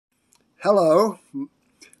Hello,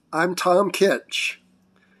 I'm Tom Kitch,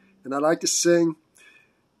 and I'd like to sing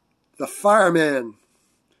The Fireman,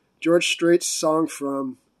 George Strait's song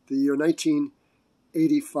from the year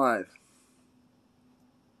 1985.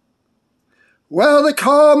 Well, they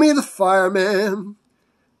call me the fireman,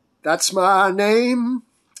 that's my name,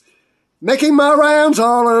 making my rounds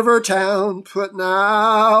all over town, putting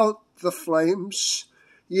out the flames.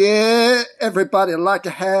 Yeah, everybody like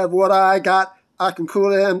to have what I got. I can cool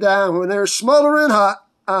them down when they're smoldering hot.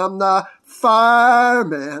 I'm the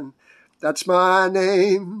fireman, that's my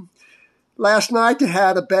name. Last night they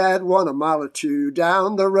had a bad one a mile or two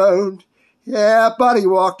down the road. Yeah, buddy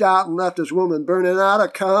walked out and left his woman burning out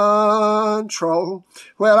of control.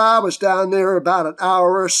 Well, I was down there about an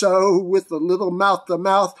hour or so with a little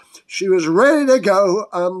mouth-to-mouth. She was ready to go.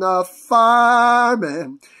 I'm the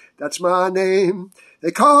fireman, that's my name. They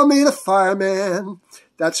call me the fireman,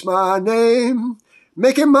 that's my name.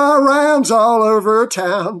 Making my rounds all over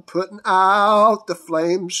town, putting out the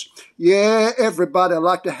flames. Yeah, everybody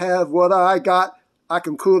like to have what I got. I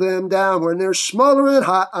can cool them down when they're smoldering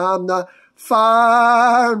hot. I'm the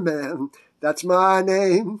fireman, that's my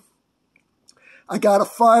name. I got a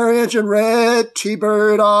fire engine red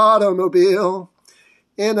T-Bird automobile.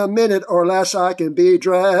 In a minute or less I can be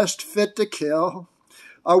dressed fit to kill.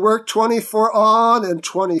 I work 24 on and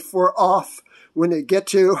 24 off. When it get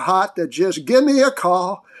too hot, then just give me a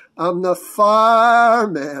call. I'm the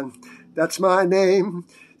fireman, that's my name.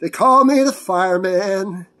 They call me the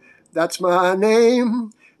fireman, that's my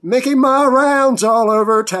name. Making my rounds all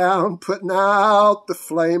over town, putting out the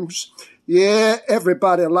flames. Yeah,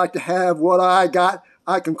 everybody like to have what I got.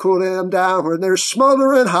 I can cool them down when they're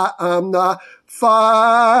smoldering hot. I'm the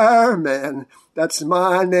fireman, that's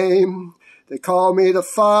my name. They call me the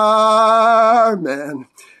fireman,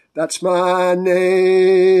 that's my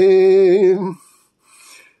name.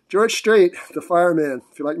 George Strait, the fireman.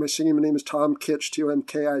 If you like my singing, my name is Tom Kitch,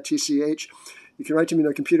 T-O-M-K-I-T-C-H. You can write to me on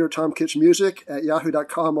the computer, tomkitchmusic at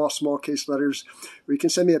yahoo.com, all small case letters. Or you can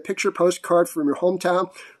send me a picture postcard from your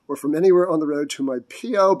hometown or from anywhere on the road to my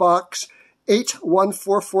P.O. Box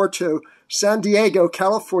 81442, San Diego,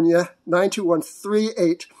 California,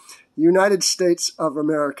 92138, United States of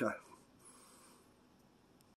America.